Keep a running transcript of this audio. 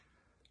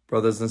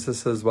Brothers and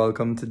sisters,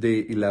 welcome to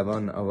day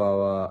 11 of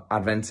our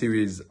Advent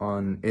series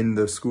on In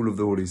the School of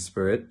the Holy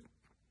Spirit.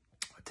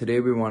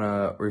 Today we want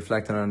to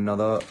reflect on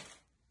another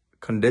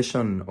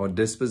condition or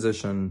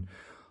disposition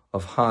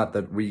of heart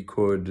that we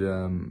could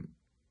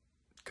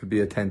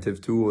be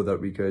attentive to, or that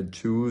we could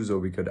choose, or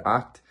we could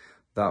act,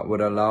 that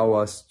would allow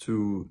us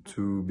to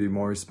be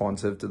more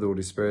responsive to the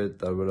Holy Spirit,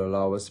 that would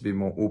allow us to be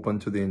more open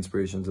to the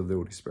inspirations of the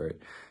Holy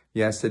Spirit.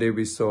 Yesterday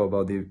we saw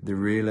about the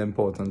real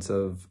importance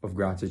of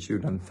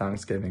gratitude and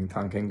thanksgiving,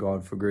 thanking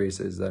God for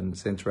graces. And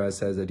St. Therese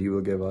says that he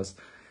will give us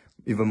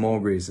even more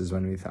graces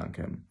when we thank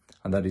him,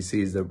 and that he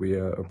sees that we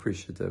are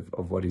appreciative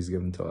of what he's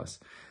given to us.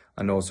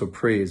 And also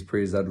praise,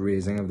 that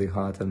raising of the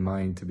heart and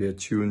mind to be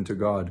attuned to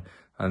God.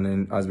 And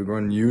then as we grow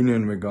in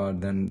union with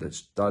God, then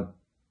that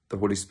the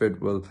Holy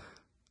Spirit will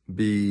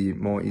be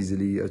more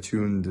easily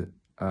attuned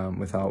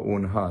with our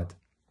own heart.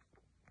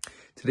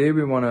 Today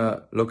we want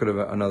to look at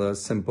another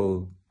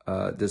simple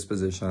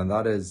disposition, and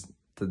that is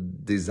to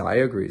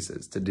desire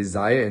graces, to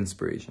desire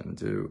inspiration,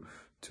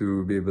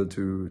 to be able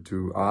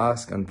to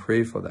ask and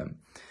pray for them.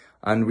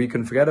 And we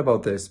can forget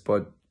about this,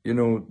 but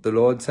the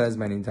Lord says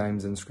many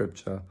times in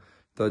Scripture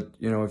that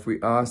if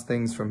we ask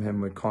things from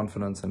him with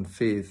confidence and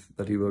faith,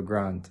 that he will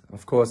grant.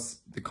 Of course,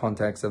 the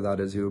context of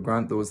that is he will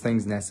grant those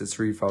things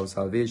necessary for our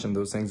salvation,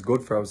 those things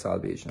good for our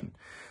salvation.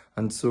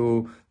 And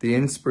so the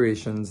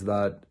inspirations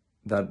that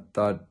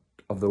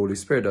of the Holy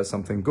Spirit are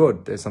something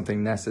good. There's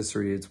something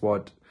necessary. It's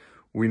what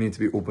we need to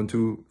be open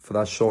to for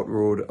that short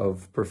road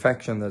of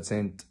perfection that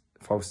Saint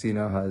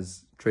Faustina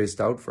has traced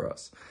out for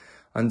us.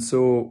 And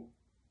so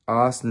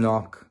ask,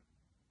 knock,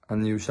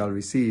 and you shall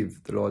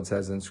receive, the Lord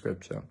says in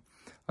Scripture.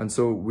 And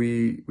so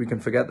we can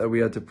forget that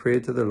we are to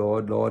pray to the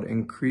Lord. Lord,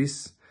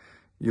 increase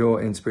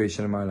your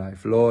inspiration in my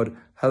life. Lord,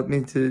 help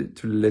me to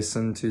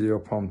listen to your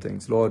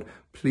promptings. Lord,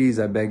 please,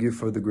 I beg you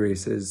for the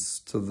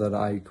graces so that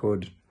I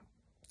could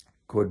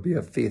be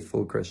a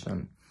faithful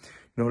Christian.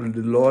 The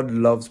Lord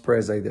loves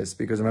prayers like this,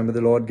 because remember,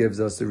 the Lord gives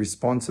us the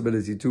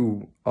responsibility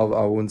too of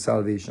our own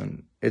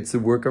salvation. It's the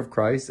work of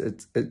Christ.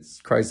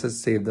 It's Christ has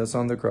saved us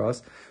on the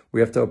cross.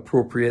 We have to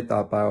appropriate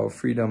that by our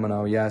freedom and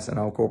our yes and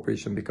our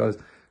cooperation, because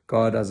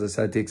God, as I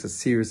said, takes us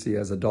seriously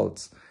as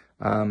adults.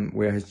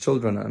 We're his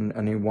children,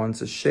 and he wants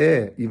to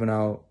share even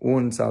our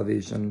own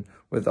salvation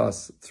with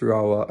us through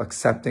our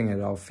accepting it,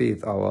 our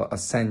faith, our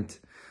assent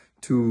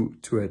to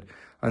it.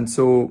 And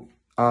so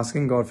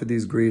asking God for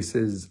these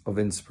graces of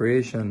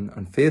inspiration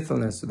and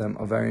faithfulness to them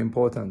are very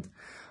important.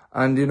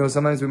 And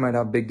sometimes we might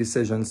have big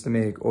decisions to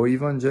make, or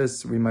even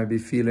just we might be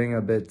feeling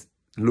a bit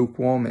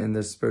lukewarm in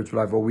the spiritual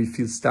life, or we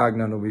feel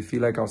stagnant, or we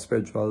feel like our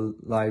spiritual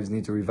lives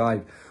need to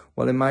revive.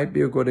 Well, it might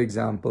be a good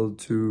example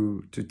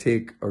to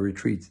take a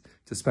retreat,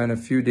 to spend a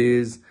few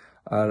days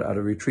at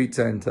a retreat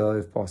center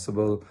if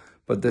possible.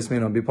 But this may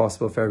not be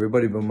possible for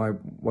everybody. But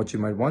what you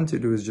might want to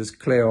do is just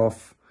clear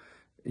off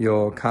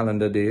your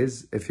calendar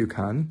days if you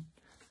can.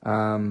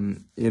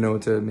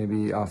 To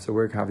maybe after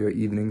work have your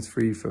evenings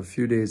free for a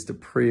few days to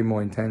pray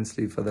more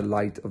intensely for the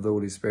light of the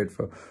Holy Spirit,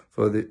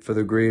 for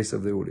the grace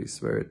of the Holy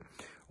Spirit.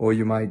 Or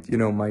you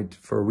might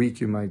for a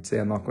week you might say,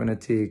 I'm not going to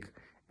take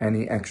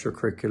any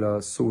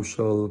extracurricular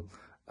social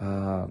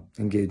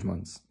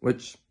engagements,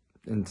 which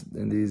in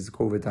these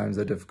COVID times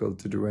are difficult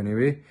to do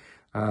anyway.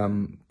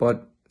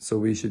 But so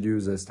we should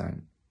use this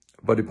time.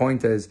 But the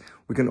point is,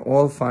 we can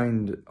all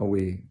find a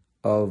way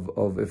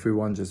of if we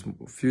want just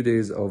a few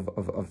days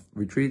of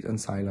retreat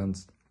and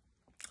silence.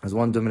 As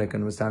one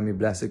Dominican was telling me,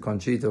 Blessed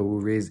Conchita,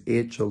 who raised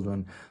 8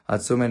 children,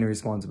 had so many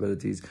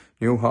responsibilities,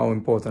 knew how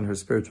important her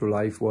spiritual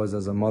life was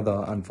as a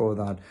mother, and for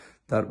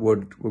that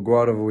would go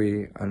out of her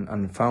way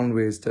and found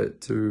ways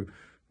to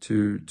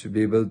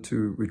be able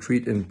to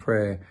retreat in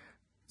prayer,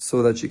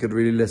 so that she could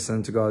really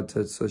listen to God,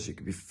 so she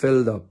could be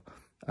filled up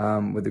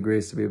with the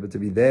grace to be able to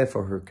be there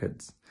for her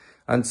kids.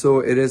 And so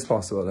it is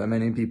possible, and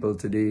many people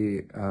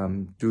today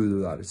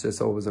do that. It's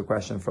just always a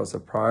question for us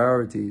of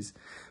priorities.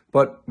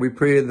 But we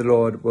pray the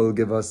Lord will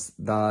give us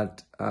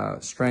that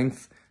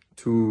strength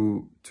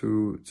to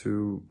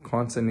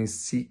constantly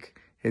seek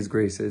his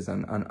graces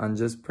and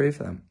just pray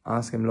for them.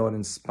 Ask him, Lord,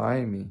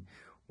 inspire me.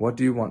 What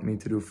do you want me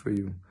to do for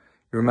you?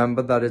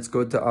 Remember that it's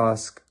good to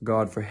ask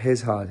God for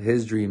his heart,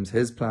 his dreams,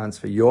 his plans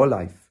for your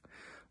life.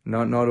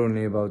 Not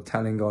only about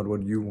telling God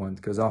what you want,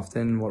 because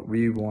often what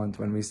we want,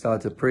 when we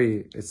start to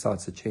pray, it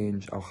starts to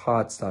change. Our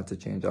hearts start to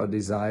change. Our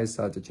desires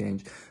start to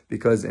change.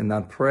 Because in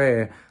that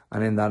prayer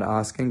and in that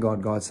asking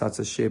God, God starts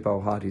to shape our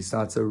heart. He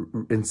starts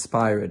to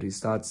inspire it. He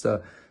starts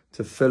to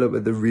fill it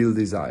with the real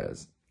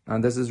desires.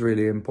 And this is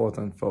really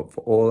important for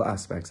all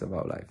aspects of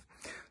our life.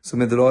 So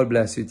may the Lord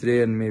bless you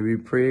today, and may we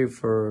pray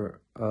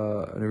for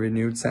a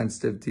renewed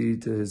sensitivity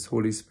to his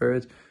Holy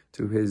Spirit,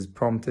 to his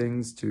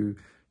promptings, to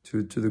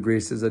the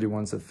graces that he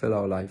wants to fill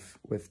our life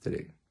with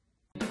today.